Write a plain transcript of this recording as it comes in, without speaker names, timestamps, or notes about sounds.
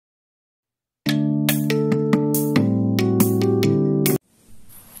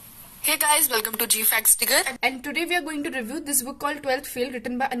Hey guys, welcome to G Facts Digger. And today we are going to review this book called 12th Fail,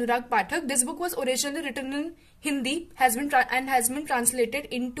 written by Anurag Pathak. This book was originally written in Hindi, has been translated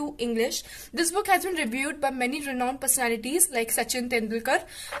into English. This book has been reviewed by many renowned personalities like Sachin Tendulkar,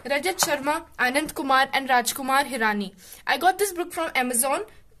 Rajat Sharma, Anand Kumar and Rajkumar Hirani. I got this book from Amazon.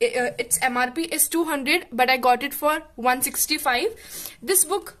 Its MRP is 200, but I got it for 165. This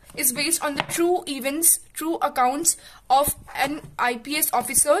book is based on the true accounts of an IPS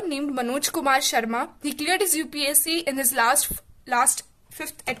officer named Manoj Kumar Sharma. He cleared his UPSC in his last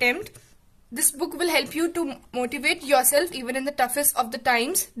fifth attempt. This book will help you to motivate yourself even in the toughest of the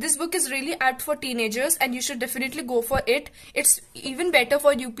times. This book is really apt for teenagers and you should definitely go for it. It's even better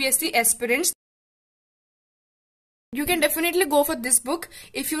for UPSC aspirants. You can definitely go for this book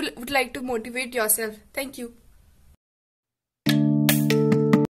if you would like to motivate yourself. Thank you.